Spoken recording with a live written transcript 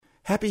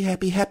Happy,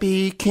 happy,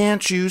 happy,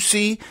 can't you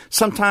see?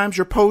 Sometimes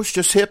your posts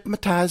just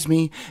hypnotize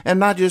me,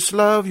 and I just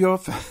love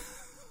your...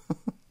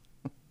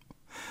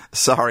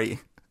 Sorry.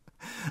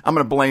 I'm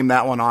going to blame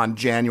that one on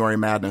January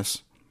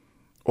Madness.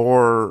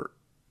 Or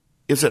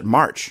is it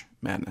March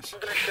Madness? I'm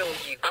going to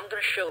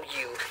show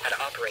you how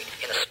to operate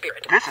in a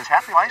spirit. This is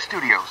Happy Life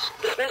Studios.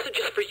 This message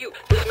is for you.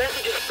 This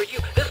message is for you.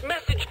 This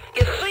message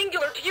is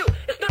singular to you.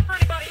 It's not for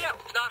anybody else.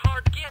 It's not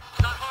hard to get.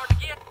 It's not hard to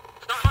get.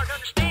 It's not hard to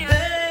understand.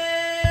 Hey,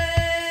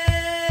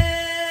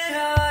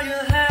 are you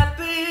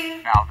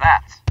happy? Now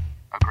that's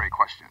a great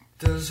question.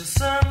 Does your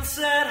sun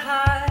set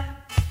high?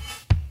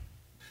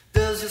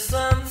 Does your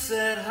sun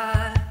set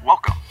high?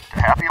 Welcome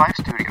to Happy Life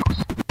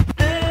Studios.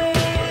 Hey,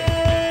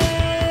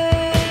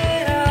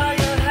 are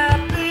you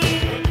happy?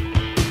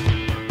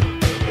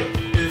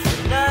 If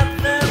you're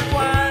not, then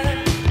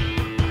why?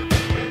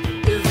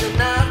 If you're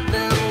not,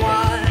 then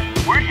why?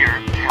 We're here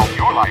to help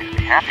your life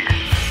be happier.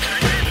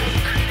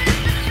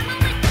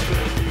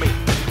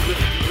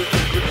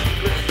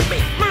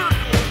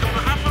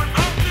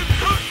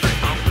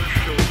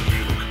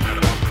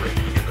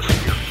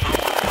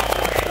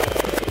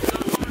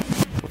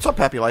 What's up,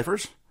 Happy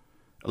Lifers?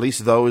 At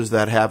least those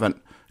that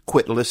haven't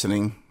quit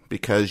listening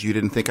because you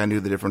didn't think I knew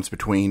the difference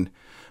between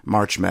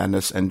March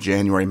Madness and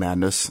January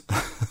Madness.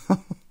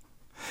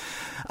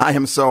 I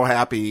am so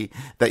happy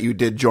that you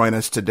did join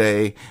us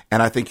today,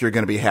 and I think you're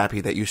going to be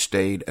happy that you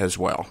stayed as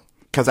well.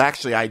 Because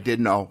actually, I did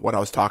know what I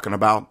was talking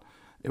about.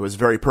 It was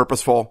very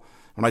purposeful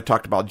when I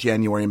talked about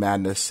January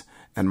Madness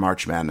and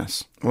March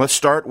Madness. Let's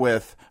start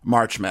with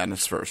March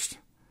Madness first,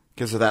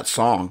 because of that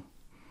song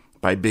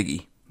by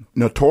Biggie.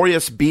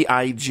 Notorious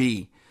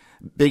B.I.G.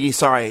 Biggie,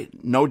 sorry,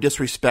 no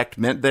disrespect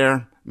meant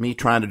there, me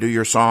trying to do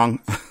your song.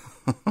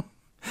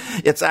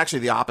 It's actually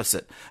the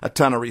opposite. A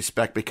ton of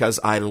respect because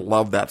I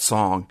love that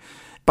song.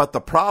 But the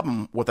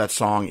problem with that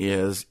song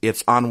is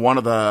it's on one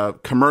of the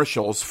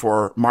commercials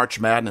for March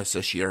Madness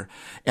this year.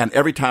 And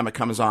every time it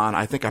comes on,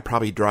 I think I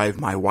probably drive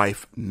my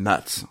wife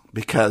nuts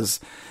because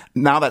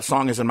now that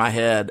song is in my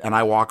head and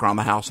I walk around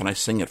the house and I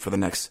sing it for the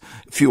next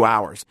few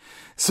hours.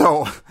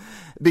 So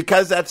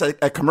because that's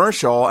a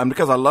commercial and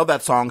because I love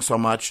that song so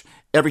much,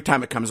 every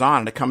time it comes on,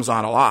 and it comes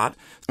on a lot,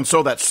 and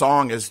so that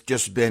song has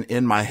just been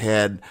in my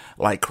head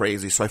like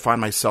crazy. So I find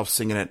myself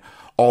singing it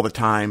all the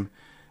time.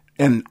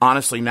 And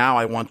honestly, now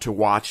I want to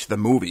watch the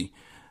movie,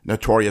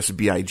 Notorious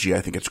B.I.G.,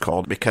 I think it's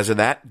called, because of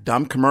that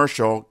dumb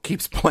commercial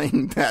keeps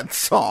playing that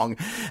song.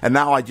 And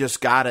now I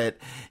just got it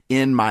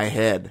in my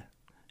head.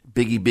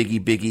 Biggie,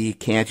 Biggie, Biggie,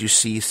 can't you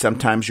see?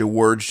 Sometimes your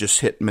words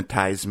just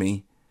hypnotize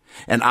me.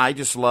 And I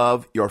just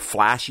love your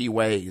flashy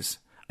ways.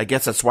 I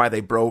guess that's why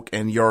they broke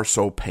and you're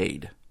so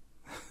paid.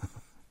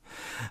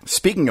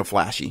 Speaking of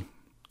flashy,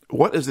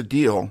 what is the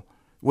deal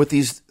with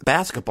these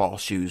basketball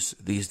shoes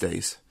these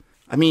days?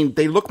 I mean,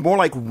 they look more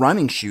like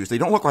running shoes. They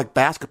don't look like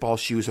basketball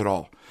shoes at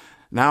all.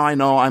 Now I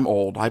know I'm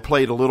old. I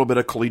played a little bit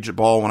of collegiate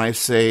ball. When I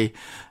say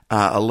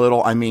a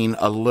little, I mean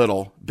a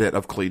little bit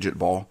of collegiate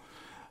ball.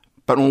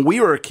 But when we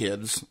were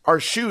kids, our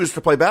shoes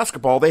to play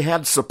basketball, they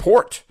had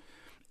support.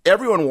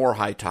 Everyone wore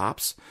high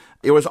tops.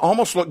 It was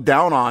almost looked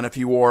down on if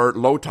you wore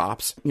low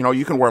tops. You know,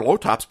 you can wear low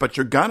tops, but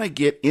you're going to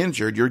get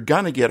injured. You're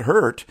going to get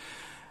hurt.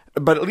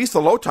 But at least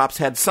the low tops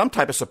had some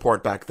type of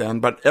support back then,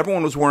 but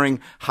everyone was wearing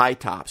high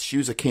tops,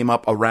 shoes that came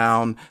up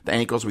around the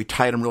ankles. We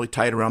tied them really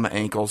tight around the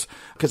ankles.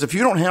 Because if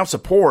you don't have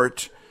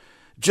support,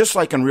 just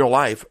like in real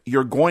life,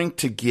 you're going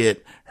to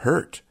get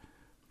hurt.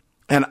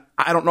 And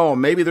I don't know,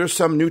 maybe there's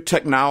some new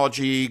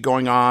technology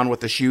going on with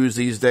the shoes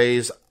these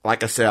days.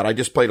 Like I said, I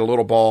just played a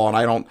little ball and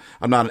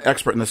I'm not an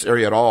expert in this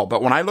area at all.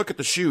 But when I look at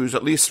the shoes,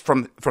 at least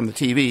from the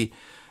TV,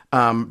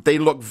 they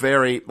look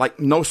very, like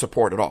no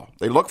support at all.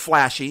 They look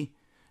flashy.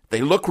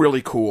 They look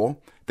really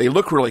cool. They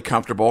look really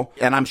comfortable,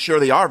 and I'm sure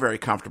they are very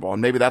comfortable,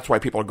 and maybe that's why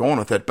people are going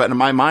with it. But in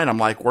my mind, I'm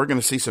like, we're going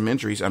to see some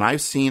injuries, and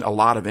I've seen a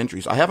lot of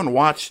injuries. I haven't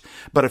watched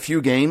but a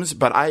few games,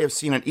 but I have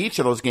seen in each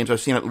of those games, I've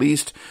seen at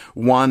least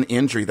one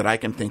injury that I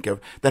can think of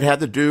that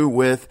had to do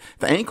with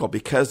the ankle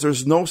because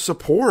there's no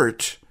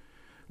support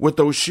with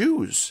those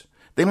shoes.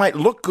 They might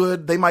look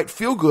good, they might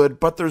feel good,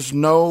 but there's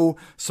no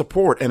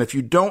support. And if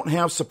you don't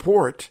have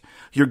support,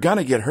 you're going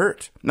to get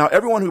hurt. Now,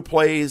 everyone who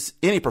plays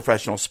any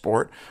professional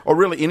sport, or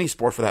really any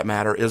sport for that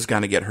matter, is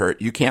going to get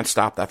hurt. You can't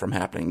stop that from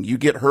happening. You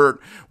get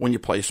hurt when you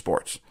play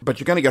sports. But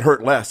you're going to get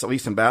hurt less, at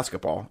least in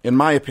basketball, in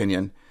my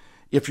opinion,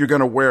 if you're going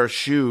to wear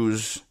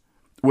shoes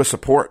with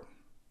support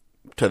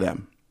to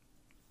them.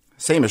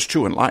 Same is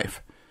true in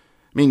life.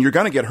 I mean, you're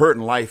going to get hurt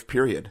in life,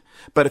 period.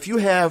 But if you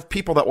have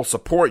people that will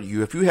support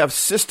you, if you have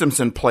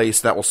systems in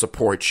place that will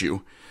support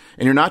you,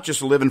 and you're not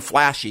just living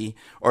flashy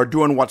or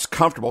doing what's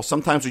comfortable.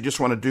 Sometimes we just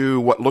want to do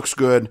what looks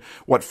good,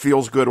 what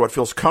feels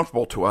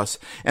comfortable to us.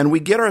 And we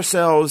get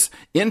ourselves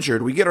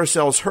injured. We get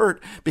ourselves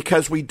hurt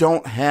because we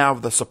don't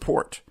have the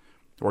support.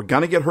 We're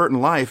going to get hurt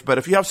in life, but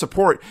if you have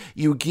support,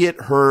 you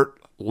get hurt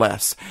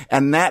less.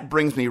 And that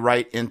brings me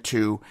right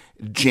into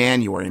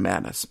January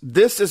Madness.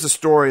 This is a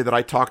story that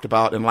I talked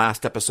about in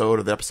last episode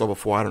or the episode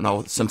before. I don't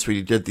know, since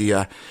we did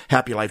the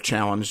Happy Life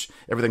Challenge.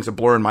 Everything's a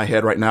blur in my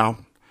head right now.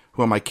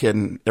 Who am I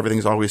kidding?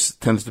 Everything's always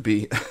tends to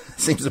be,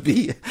 seems to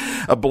be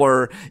a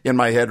blur in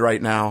my head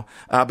right now.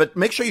 But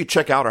make sure you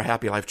check out our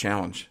Happy Life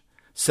Challenge.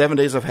 7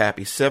 days of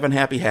happy, 7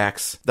 happy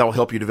hacks that will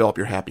help you develop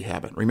your happy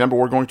habit. Remember,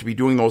 we're going to be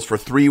doing those for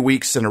 3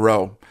 weeks in a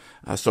row.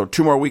 So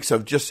 2 more weeks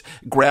of just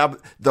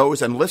grab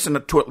those and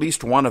listen to at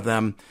least one of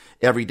them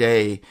every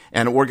day.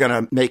 And we're going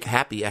to make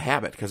happy a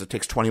habit because it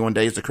takes 21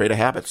 days to create a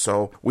habit.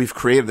 So we've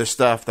created this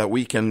stuff that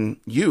we can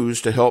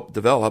use to help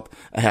develop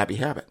a happy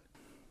habit.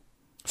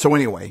 So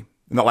anyway,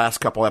 in the last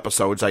couple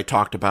episodes, I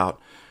talked about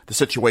the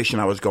situation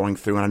I was going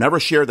through, and I never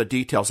shared the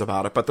details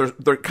about it, but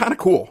they're kind of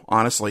cool,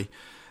 honestly.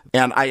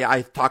 And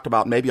I talked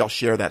about maybe I'll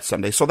share that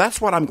someday. So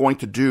that's what I'm going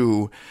to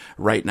do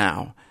right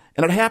now.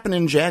 And it happened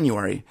in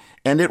January,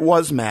 and it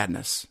was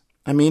madness.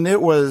 I mean, I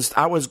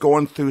was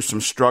going through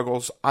some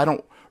struggles. I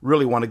don't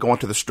really want to go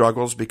into the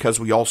struggles because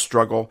we all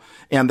struggle,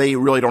 and they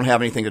really don't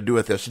have anything to do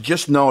with this.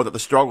 Just know that the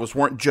struggles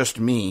weren't just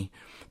me.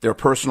 They were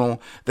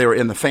personal. They were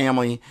in the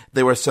family.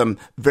 There were some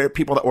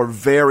people that were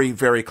very,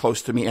 very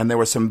close to me, and there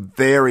were some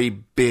very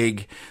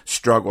big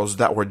struggles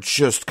that were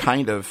just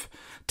kind of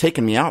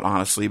taking me out,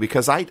 honestly,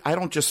 because I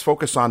don't just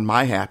focus on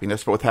my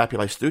happiness, but with Happy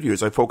Life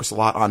Studios, I focus a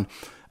lot on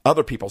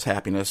other people's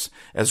happiness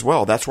as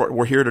well. That's what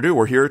we're here to do.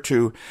 We're here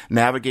to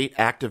navigate,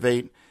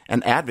 activate,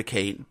 and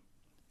advocate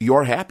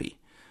your happy.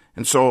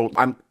 And so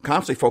I'm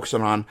constantly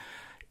focusing on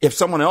if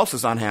someone else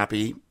is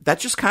unhappy,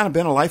 that's just kind of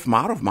been a life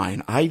motto of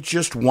mine. I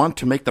just want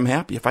to make them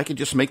happy. If I could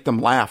just make them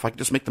laugh, if I could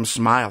just make them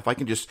smile, if I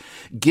can just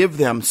give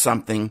them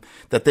something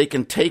that they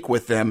can take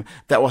with them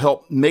that will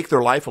help make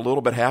their life a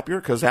little bit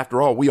happier, because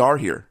after all, we are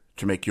here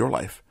to make your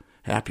life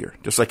happier,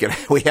 just like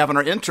we have in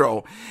our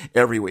intro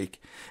every week.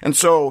 And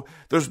so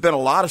there's been a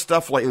lot of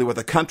stuff lately with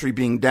the country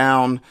being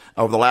down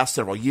over the last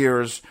several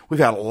years. We've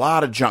had a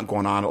lot of junk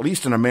going on, at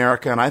least in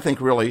America, and I think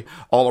really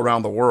all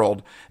around the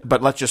world.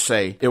 But let's just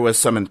say it was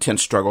some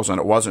intense struggles, and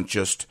it wasn't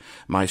just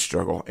my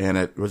struggle. And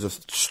it was a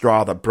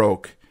straw that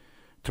broke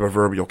the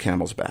proverbial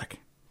camel's back.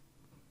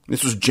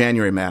 This was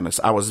January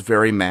madness. I was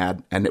very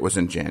mad, and it was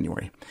in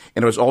January.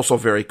 And it was also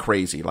very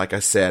crazy. Like I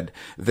said,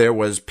 there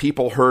was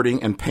people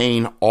hurting and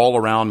pain all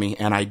around me,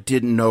 and I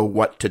didn't know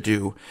what to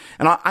do.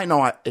 And I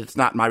know it's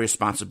not my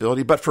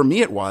responsibility, but for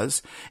me it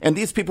was. And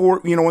these people were,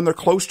 when they're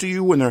close to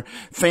you, when they're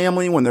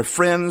family, when they're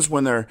friends,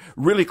 when they're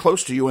really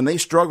close to you and they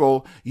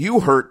struggle,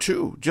 you hurt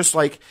too. Just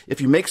like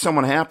if you make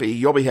someone happy,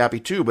 you'll be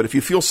happy too. But if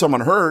you feel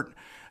someone hurt,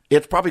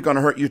 it's probably going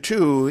to hurt you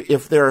too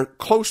if they're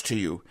close to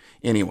you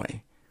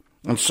anyway.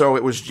 And so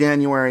it was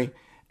January,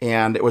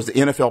 and it was the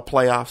NFL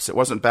playoffs. It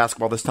wasn't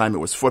basketball this time, it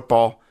was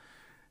football,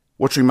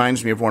 which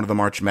reminds me of one of the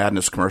March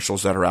Madness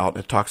commercials that are out.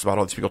 It talks about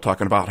all these people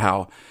talking about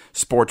how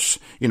sports,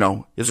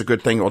 is a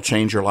good thing. It will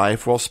change your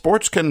life. Well,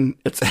 sports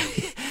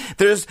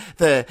there's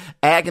the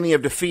agony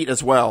of defeat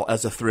as well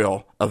as the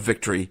thrill of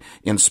victory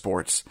in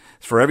sports.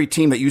 For every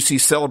team that you see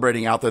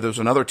celebrating out there, there's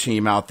another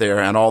team out there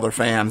and all their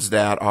fans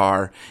that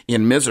are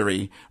in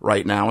misery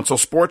right now. And so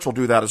sports will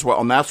do that as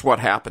well. And that's what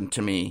happened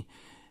to me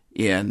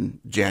in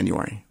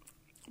January.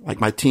 Like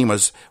my team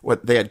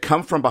they had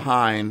come from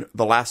behind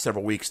the last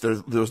several weeks.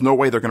 There was no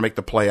way they're going to make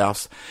the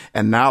playoffs.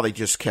 And now they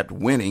just kept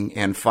winning.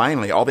 And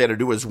finally, all they had to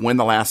do was win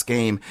the last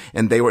game,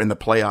 and they were in the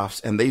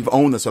playoffs. And they've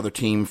owned this other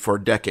team for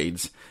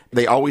decades.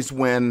 They always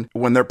win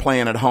when they're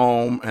playing at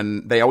home,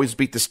 and they always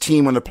beat this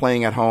team when they're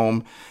playing at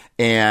home.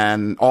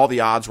 And all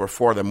the odds were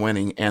for them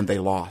winning, and they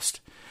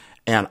lost.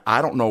 And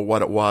I don't know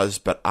what it was,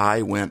 but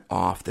I went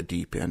off the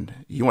deep end.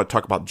 You want to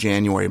talk about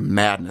January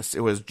madness.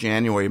 It was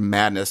January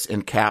madness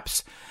in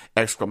caps,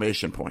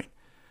 exclamation point.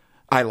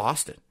 I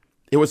lost it.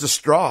 It was a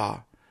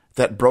straw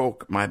that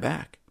broke my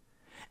back.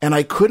 And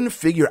I couldn't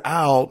figure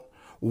out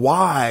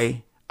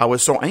why I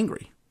was so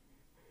angry.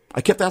 I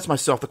kept asking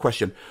myself the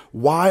question,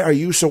 why are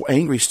you so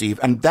angry, Steve?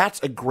 And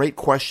that's a great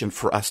question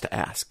for us to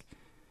ask.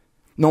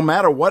 No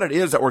matter what it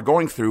is that we're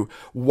going through,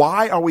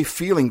 why are we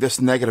feeling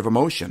this negative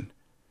emotion?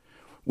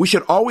 We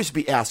should always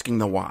be asking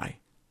the why.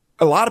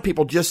 A lot of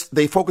people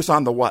they focus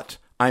on the what.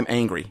 I'm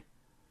angry.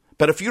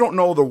 But if you don't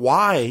know the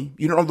why,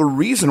 you don't know the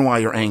reason why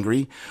you're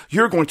angry,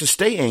 you're going to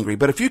stay angry.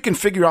 But if you can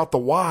figure out the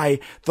why,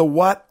 the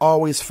what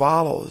always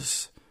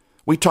follows.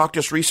 We talked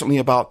just recently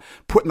about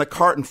putting the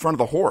cart in front of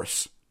the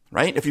horse,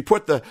 right? If you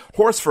put the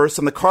horse first,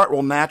 then the cart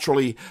will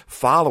naturally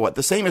follow it.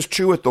 The same is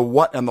true with the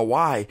what and the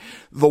why.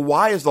 The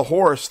why is the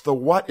horse, the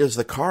what is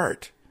the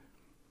cart.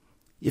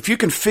 If you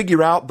can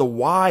figure out the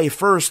why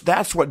first,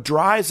 that's what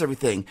drives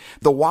everything.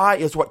 The why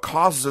is what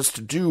causes us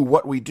to do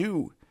what we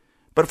do.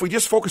 But if we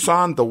just focus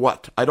on the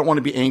what, I don't want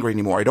to be angry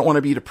anymore. I don't want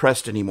to be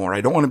depressed anymore.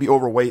 I don't want to be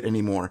overweight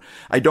anymore.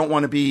 I don't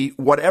want to be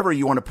whatever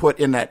you want to put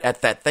in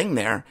that thing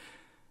there.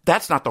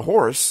 That's not the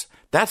horse.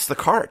 That's the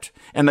cart.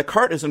 And the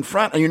cart is in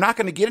front, and you're not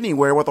going to get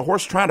anywhere with the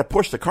horse trying to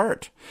push the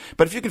cart.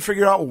 But if you can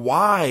figure out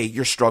why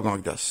you're struggling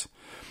with this,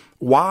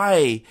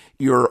 why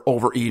you're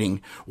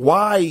overeating,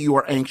 why you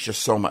are anxious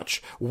so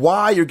much,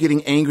 why you're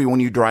getting angry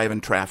when you drive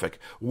in traffic,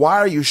 why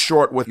are you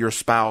short with your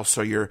spouse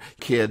or your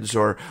kids,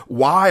 or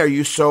why are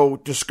you so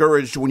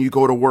discouraged when you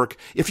go to work?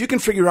 If you can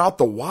figure out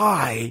the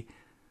why,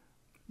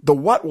 the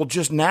what will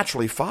just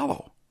naturally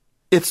follow.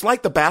 It's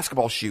like the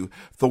basketball shoe.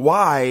 The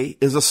why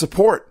is a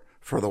support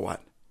for the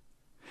what.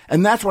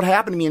 And that's what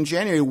happened to me in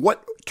January.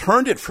 What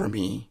turned it for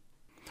me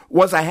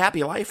was a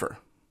happy lifer.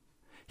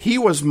 He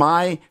was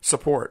my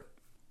support.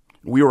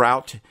 We were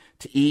out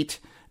to eat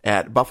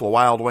at Buffalo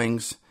Wild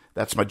Wings.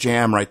 That's my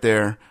jam right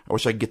there. I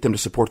wish I could get them to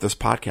support this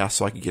podcast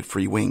so I could get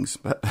free wings.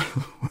 But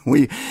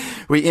we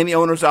any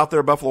owners out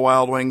there at Buffalo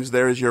Wild Wings,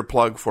 there's your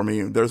plug for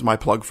me. There's my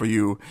plug for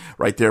you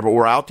right there. But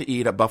we're out to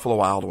eat at Buffalo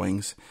Wild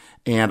Wings.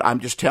 And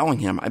I'm just telling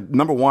him,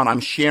 number one, I'm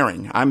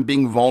sharing. I'm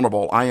being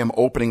vulnerable. I am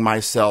opening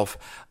myself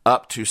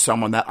up to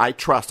someone that I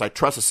trust. I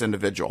trust this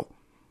individual.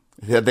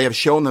 They have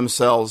shown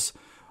themselves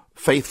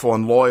faithful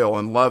and loyal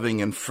and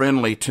loving and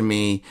friendly to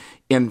me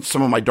in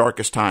some of my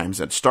darkest times.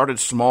 It started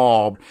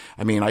small.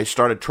 I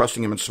started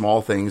trusting him in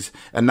small things,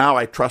 and now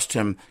I trust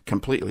him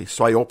completely.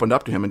 So I opened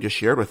up to him and just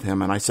shared with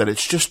him, and I said,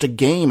 it's just a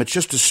game. It's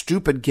just a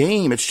stupid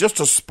game. It's just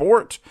a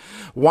sport.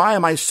 Why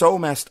am I so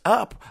messed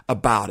up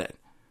about it?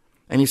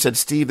 And he said,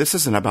 Steve, this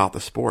isn't about the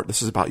sport.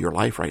 This is about your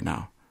life right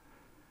now.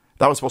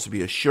 That was supposed to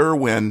be a sure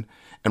win,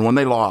 and when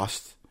they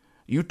lost,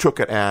 you took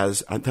it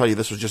as, I tell you,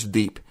 this was just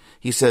deep.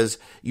 He says,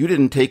 you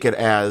didn't take it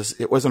as,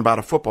 it wasn't about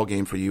a football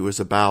game for you. It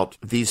was about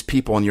these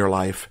people in your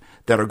life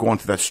that are going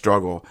through that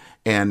struggle.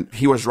 And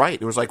he was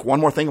right. It was like one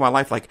more thing in my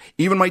life, like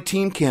even my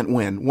team can't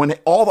win. When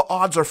all the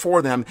odds are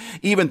for them,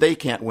 even they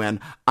can't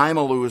win. I'm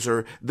a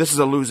loser. This is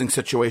a losing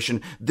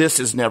situation. This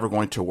is never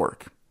going to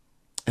work.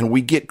 And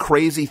we get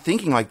crazy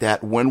thinking like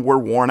that when we're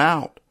worn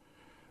out.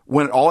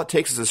 When all it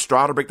takes is a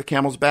straw to break the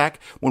camel's back.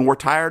 When we're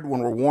tired,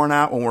 when we're worn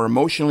out, when we're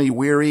emotionally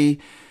weary,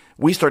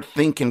 we start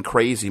thinking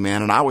crazy,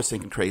 man. And I was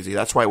thinking crazy.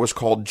 That's why it was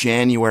called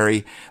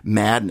January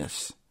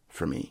madness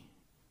for me.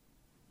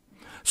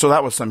 So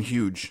that was some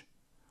huge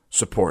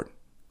support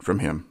from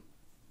him.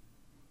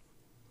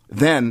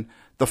 Then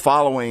the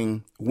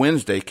following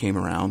Wednesday came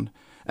around,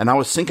 and I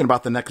was thinking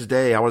about the next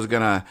day. I was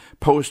going to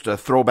post a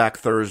Throwback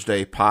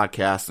Thursday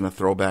podcast and a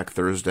Throwback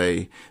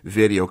Thursday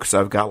video, because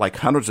I've got like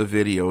hundreds of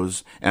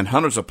videos and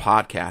hundreds of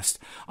podcasts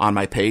on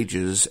my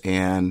pages,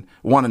 and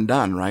one and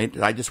done, right?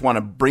 I just want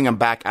to bring them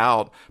back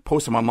out,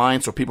 post them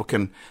online so people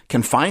can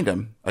find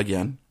them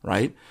again,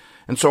 right?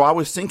 And so I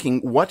was thinking,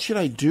 what should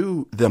I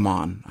do them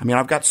on?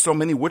 I've got so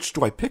many. Which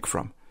do I pick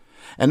from?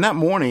 And that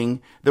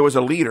morning, there was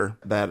a leader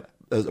that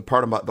is a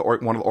part of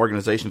one of the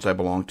organizations I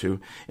belong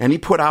to, and he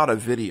put out a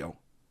video.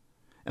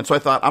 And so I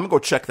thought, I'm going to go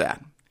check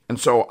that. And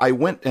so I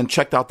went and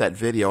checked out that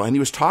video, and he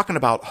was talking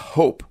about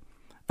hope.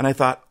 And I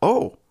thought,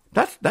 oh,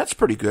 that's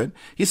pretty good.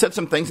 He said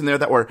some things in there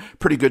that were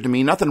pretty good to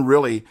me. Nothing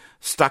really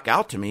stuck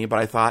out to me, but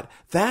I thought,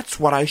 that's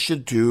what I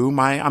should do.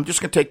 I'm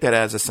just going to take that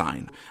as a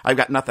sign. I've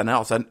got nothing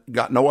else. I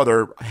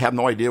have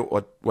no idea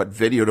what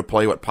video to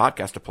play, what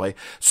podcast to play.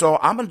 So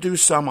I'm going to do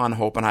some on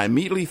hope. And I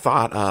immediately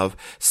thought of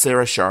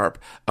Sarah Sharp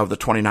of the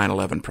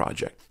 2911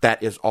 Project.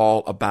 That is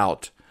all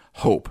about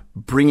hope,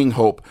 bringing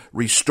hope,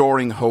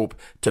 restoring hope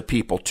to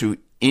people, to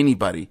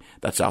anybody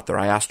that's out there.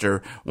 I asked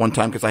her one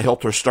time, because I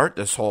helped her start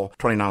this whole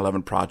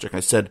 2911 project.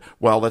 I said,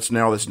 well, let's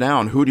narrow this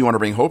down. Who do you want to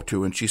bring hope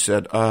to? And she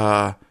said,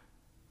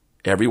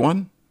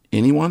 everyone,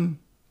 anyone,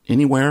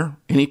 anywhere,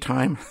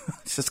 anytime.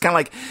 It's kind of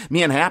like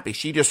me and Happy.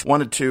 She just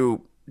wanted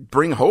to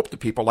bring hope to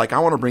people like I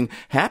want to bring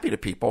happy to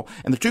people.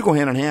 And the two go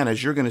hand in hand,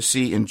 as you're going to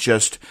see in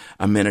just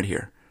a minute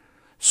here.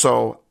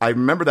 So I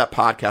remember that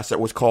podcast that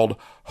was called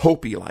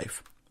Hopi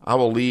Life. I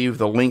will leave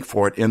the link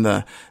for it in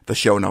the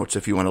show notes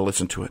if you want to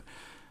listen to it.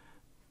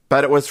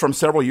 But it was from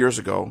several years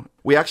ago.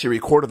 We actually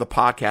recorded the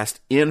podcast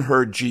in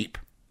her Jeep.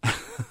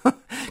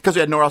 Because we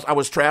had nowhere else. I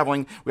was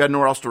traveling. We had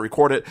nowhere else to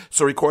record it.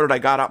 So I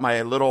got out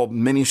my little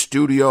mini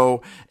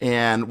studio,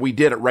 and we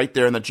did it right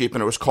there in the Jeep,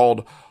 and it was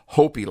called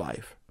Hopi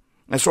Life.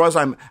 And so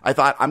I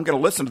thought, I'm going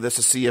to listen to this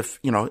to see if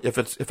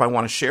I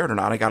want to share it or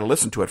not. I got to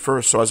listen to it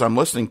first. So as I'm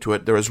listening to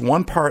it, there was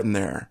one part in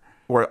there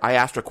where I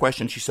asked her a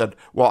question. She said,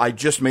 well, I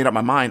just made up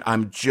my mind.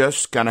 I'm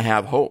just going to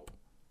have hope.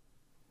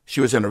 She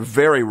was in a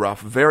very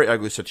rough, very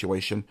ugly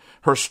situation.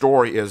 Her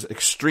story is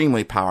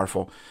extremely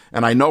powerful,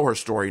 and I know her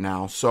story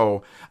now.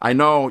 So I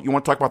know you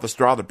want to talk about the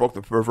straw that broke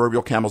the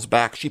proverbial camel's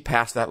back. She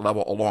passed that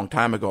level a long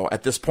time ago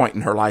at this point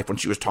in her life when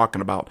she was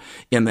talking about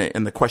in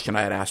the question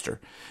I had asked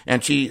her.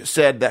 And she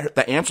said that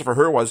the answer for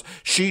her was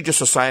she just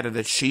decided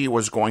that she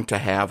was going to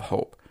have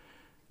hope.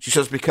 She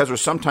says, because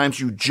there's sometimes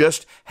you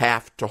just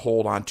have to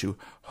hold on to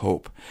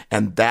hope.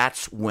 And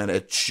that's when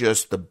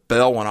the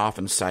bell went off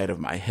inside of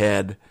my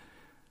head.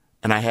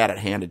 And I had it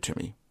handed to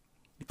me.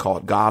 You call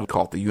it God,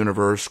 call it the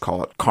universe,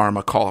 call it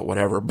karma, call it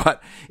whatever. But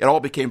it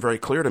all became very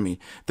clear to me.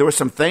 There were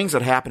some things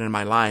that happened in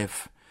my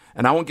life,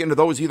 and I won't get into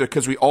those either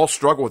because we all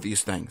struggle with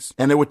these things.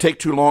 And it would take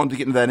too long to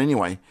get into that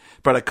anyway.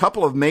 But a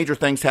couple of major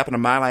things happened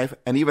in my life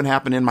and even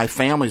happened in my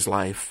family's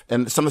life,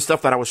 and some of the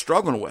stuff that I was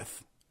struggling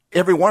with.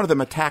 Every one of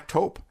them attacked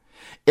hope.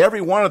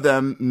 Every one of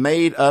them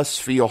made us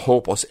feel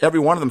hopeless. Every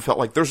one of them felt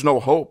like there's no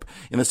hope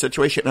in the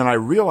situation. And I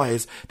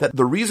realized that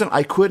the reason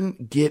I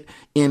couldn't get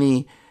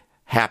any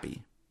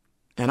happy.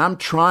 And I'm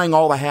trying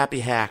all the happy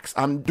hacks.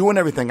 I'm doing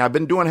everything. I've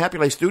been doing Happy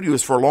Life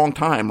Studios for a long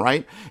time,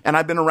 right? And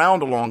I've been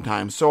around a long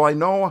time. So I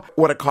know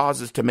what it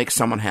causes to make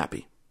someone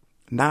happy.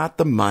 not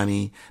the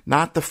money,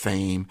 not the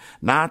fame,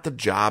 not the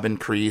job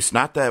increase,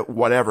 not the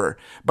whatever,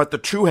 but the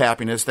true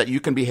happiness that you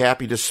can be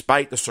happy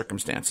despite the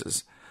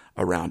circumstances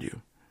around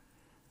you.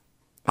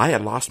 I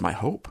had lost my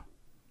hope.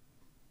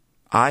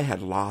 I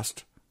had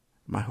lost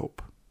my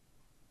hope.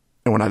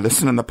 And when I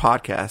listened in the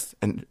podcast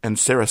and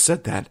Sarah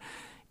said that,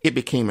 it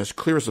became as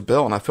clear as a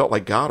bell, and I felt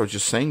like God was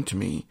just saying to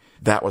me,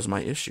 that was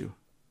my issue.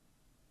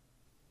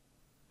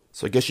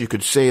 So I guess you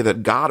could say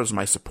that God was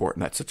my support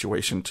in that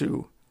situation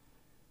too.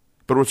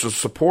 But it was the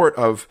support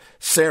of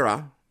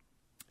Sarah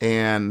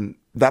and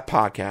that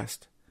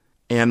podcast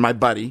and my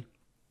buddy,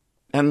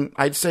 and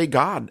I'd say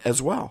God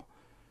as well.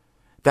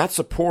 That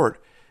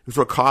support is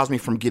what caused me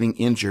from getting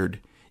injured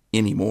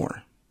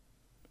anymore.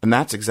 And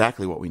that's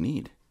exactly what we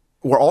need.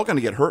 We're all going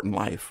to get hurt in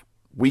life.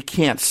 We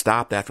can't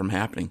stop that from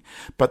happening.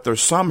 But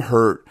there's some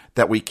hurt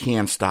that we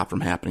can stop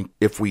from happening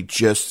if we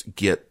just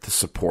get the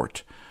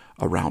support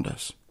around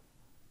us.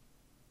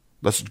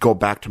 Let's go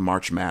back to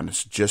March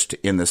Madness just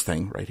to end this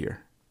thing right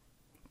here.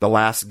 The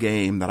last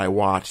game that I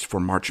watched for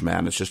March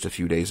Madness just a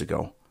few days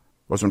ago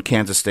was when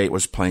Kansas State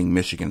was playing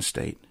Michigan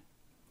State.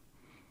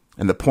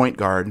 And the point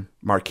guard,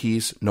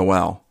 Marquise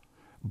Noel,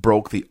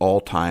 broke the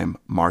all-time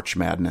March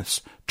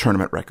Madness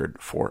tournament record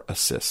for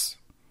assists.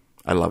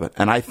 I love it.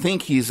 And I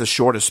think he's the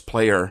shortest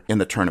player in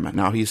the tournament.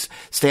 Now, he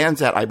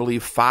stands at, I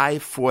believe,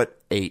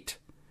 5'8",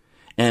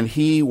 and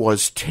he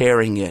was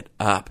tearing it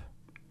up.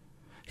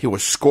 He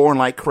was scoring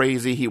like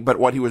crazy, but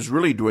what he was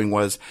really doing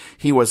was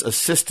he was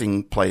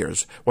assisting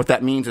players. What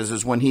that means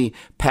is when he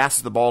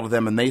passes the ball to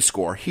them and they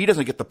score, he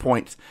doesn't get the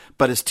point,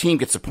 but his team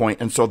gets the point,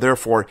 and so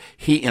therefore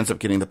he ends up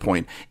getting the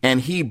point.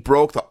 And he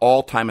broke the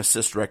all-time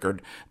assist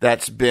record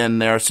that's been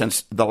there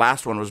since the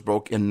last one was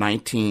broke in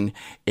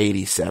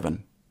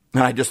 1987.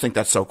 And I just think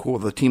that's so cool.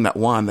 The team that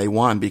won, they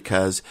won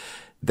because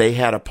they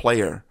had a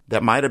player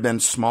that might have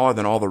been smaller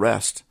than all the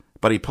rest,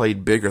 but he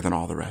played bigger than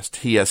all the rest.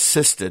 He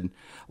assisted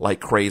like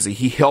crazy.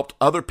 He helped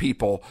other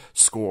people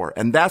score.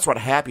 And that's what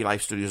Happy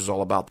Life Studios is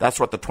all about. That's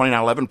what the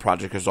 2911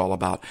 Project is all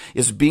about,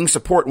 is being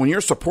support. When you're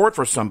support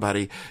for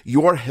somebody,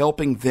 you're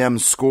helping them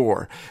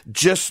score,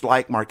 just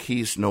like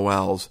Marquise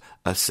Noel's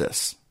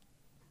assists.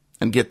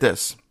 And get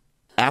this,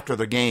 after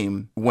the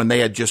game, when they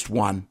had just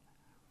won,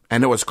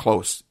 and it was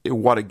close.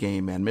 What a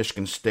game, man.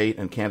 Michigan State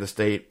and Kansas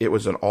State, it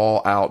was an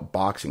all-out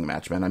boxing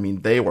match, man. I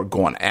mean, they were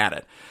going at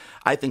it.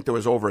 I think there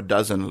was over a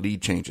dozen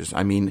lead changes.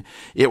 I mean,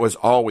 it was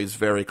always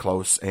very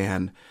close,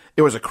 and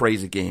it was a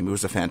crazy game. It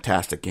was a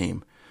fantastic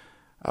game.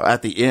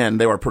 At the end,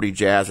 they were pretty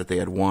jazzed that they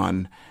had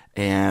won,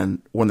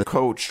 and when the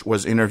coach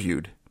was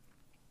interviewed,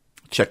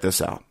 check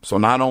this out. So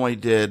not only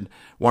did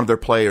one of their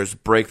players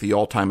break the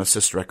all-time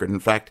assist record, in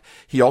fact,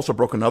 he also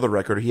broke another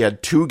record. He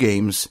had 2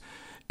 games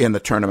in the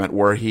tournament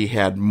where he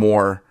had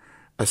more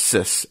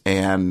assists,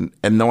 and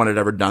no one had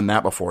ever done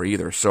that before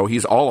either. So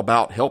he's all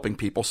about helping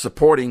people,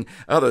 supporting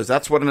others.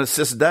 That's what an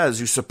assist does.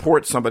 You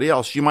support somebody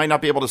else. You might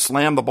not be able to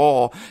slam the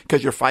ball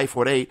because you're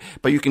 5'8",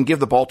 but you can give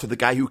the ball to the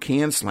guy who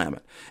can slam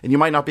it. And you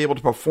might not be able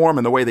to perform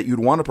in the way that you'd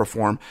want to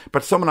perform,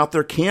 but someone out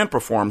there can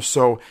perform.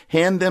 So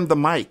hand them the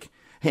mic,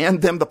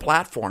 hand them the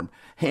platform,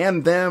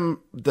 hand them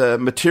the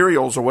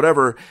materials or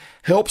whatever.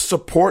 Help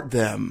support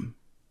them.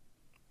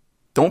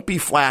 Don't be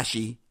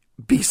flashy.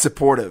 Be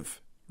supportive.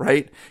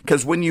 Right?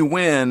 Because when you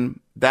win,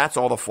 that's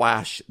all the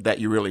flash that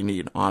you really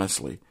need,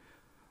 honestly.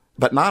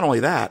 But not only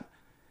that,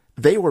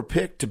 they were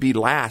picked to be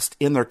last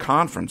in their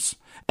conference.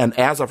 And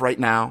as of right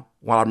now,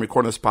 while I'm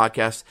recording this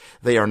podcast,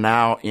 they are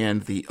now in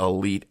the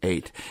Elite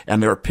Eight.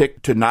 And they're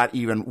picked to not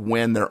even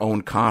win their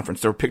own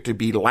conference. They were picked to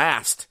be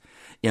last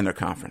in their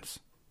conference.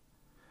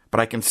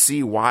 But I can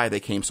see why they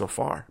came so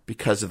far,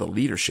 because of the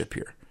leadership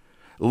here.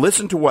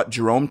 Listen to what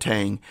Jerome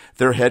Tang,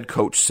 their head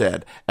coach,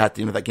 said at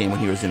the end of that game when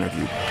he was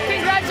interviewed.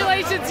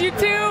 Congratulations, you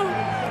two.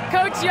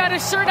 Coach, you had a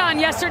shirt on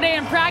yesterday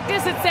in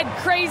practice. It said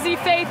Crazy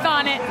Faith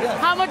on it. Yes.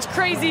 How much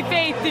crazy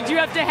faith did you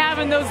have to have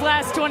in those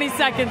last 20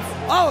 seconds?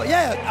 Oh,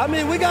 yeah. I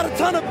mean, we got a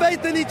ton of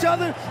faith in each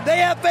other. They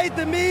have faith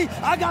in me.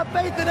 I got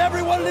faith in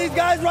every one of these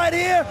guys right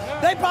here.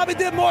 They probably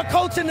did more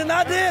coaching than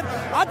I did.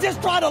 I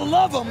just try to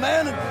love them,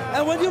 man.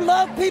 And when you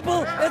love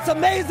people, it's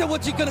amazing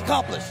what you can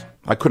accomplish.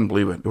 I couldn't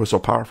believe it. It was so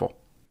powerful.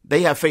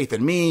 They have faith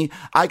in me.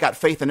 I got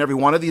faith in every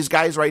one of these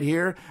guys right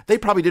here. They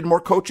probably did more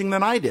coaching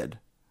than I did.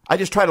 I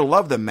just try to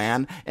love them,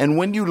 man. And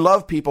when you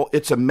love people,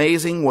 it's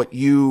amazing what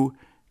you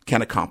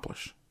can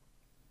accomplish.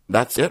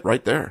 That's it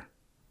right there.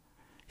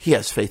 He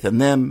has faith in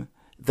them.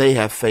 They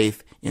have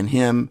faith in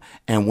him.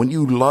 And when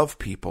you love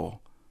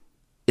people,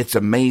 it's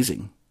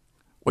amazing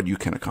what you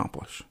can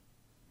accomplish.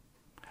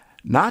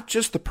 Not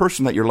just the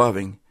person that you're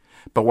loving,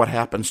 but what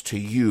happens to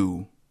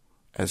you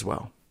as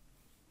well.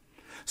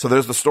 So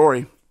there's the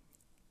story.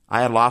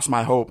 I had lost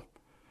my hope,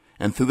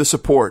 and through the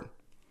support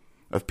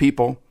of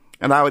people,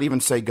 and I would even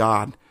say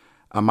God,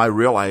 I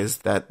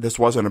realized that this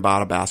wasn't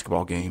about a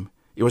basketball game.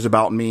 It was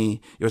about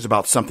me. It was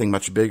about something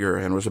much bigger,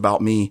 and it was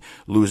about me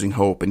losing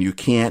hope. And you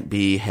can't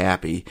be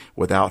happy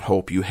without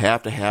hope. You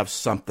have to have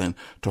something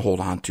to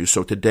hold on to.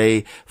 So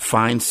today,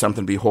 find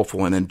something to be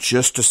hopeful in, and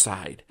just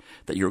decide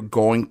that you're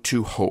going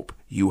to hope.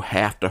 You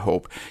have to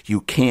hope.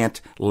 You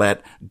can't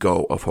let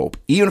go of hope.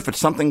 Even if it's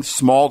something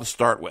small to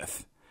start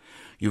with,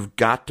 you've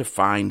got to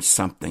find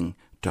something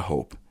to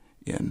hope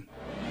in.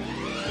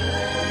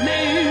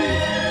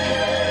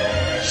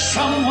 Make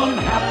someone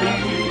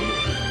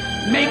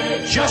happy.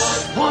 Make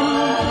just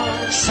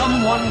one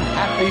someone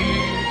happy.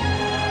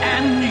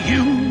 And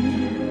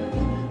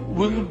you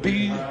will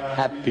be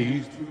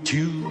happy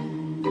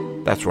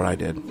too. That's what I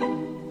did.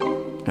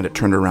 And it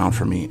turned around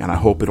for me. And I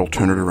hope it'll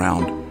turn it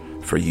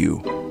around for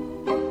you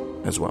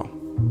as well.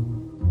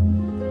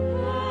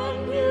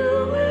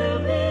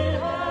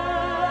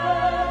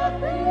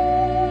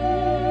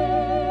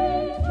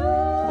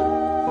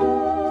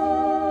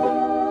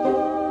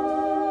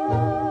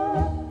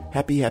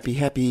 Happy, happy,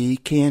 happy,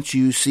 can't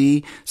you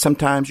see?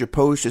 Sometimes your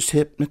pose just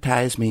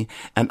hypnotize me,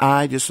 and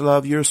I just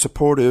love your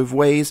supportive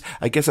ways.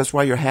 I guess that's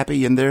why you're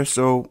happy in there,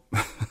 so...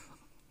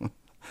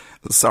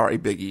 Sorry,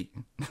 Biggie.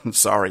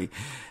 Sorry,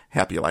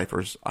 Happy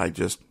Lifers. I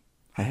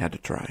had to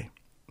try.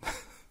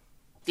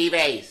 Steve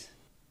Ace.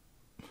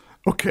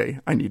 Okay,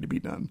 I need to be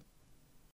done.